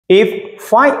If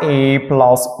 5a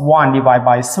plus 1 divided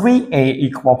by 3a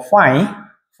equal 5,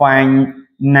 find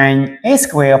 9a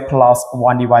squared plus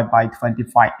 1 divided by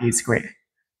 25a squared.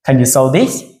 Can you solve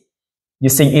this? You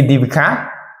think it's difficult?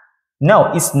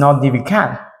 No, it's not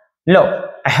difficult. Look,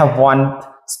 I have one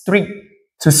trick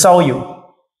to show you.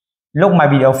 Look my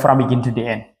video from beginning to the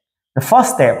end. The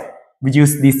first step, we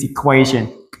use this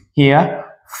equation. Here,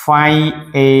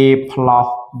 5a plus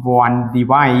 1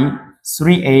 divided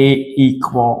 3a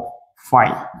equal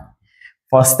 5.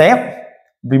 First step,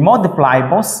 we multiply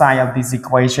both sides of this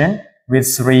equation with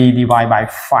 3 divided by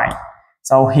 5.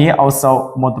 So here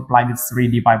also multiply with 3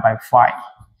 divided by 5.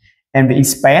 And we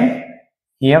expand.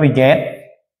 Here we get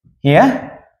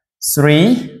here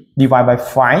 3 divided by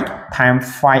 5 times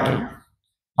 5a.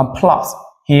 And plus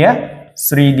here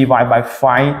 3 divided by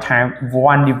 5 times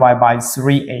 1 divided by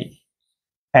 3a.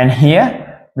 And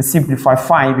here we simplify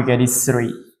 5, we get this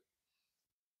 3.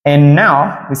 And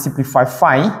now we simplify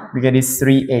 5, we get this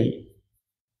 3a.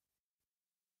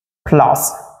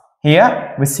 Plus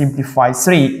here we simplify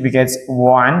 3, we get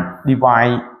 1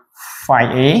 divided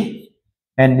 5a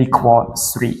and equal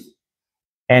 3.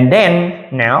 And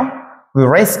then now we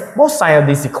raise both sides of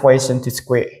this equation to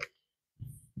square.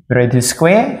 We raise to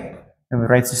square and we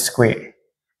raise to square.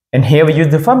 And here we use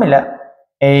the formula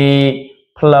a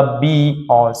plus b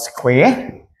all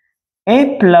square.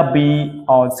 A plus b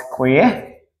all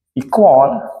square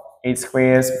equal a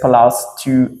squared plus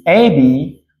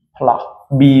 2ab plus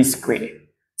b squared.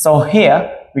 So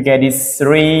here we get this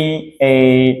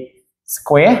 3a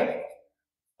squared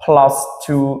plus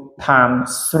 2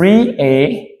 times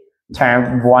 3a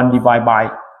times 1 divided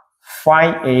by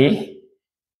 5a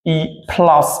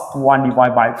plus 1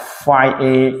 divided by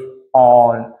 5a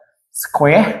all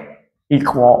square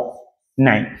equal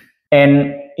 9.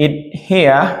 And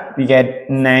here we get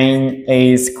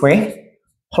 9a squared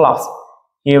plus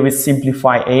here we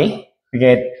simplify a, we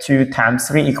get 2 times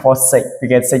 3 equals 6, we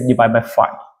get 6 divided by 5.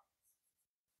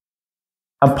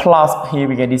 And plus here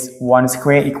we get this 1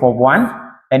 squared equal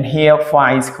 1, and here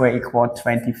 5 squared equal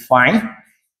 25,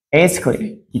 a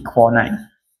squared equal 9.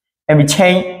 And we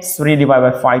change 3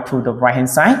 divided by 5 to the right hand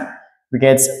side, we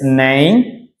get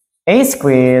 9 a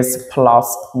squared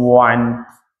plus 1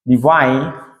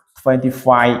 divided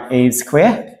 25 a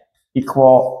squared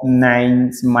equal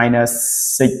 9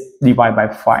 minus 6 divided by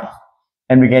 5.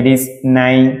 And we get this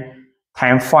 9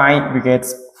 times 5, we get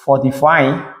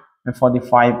 45. And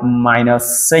 45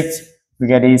 minus 6, we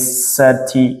get this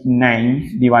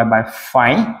 39 divided by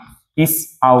 5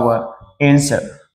 is our answer.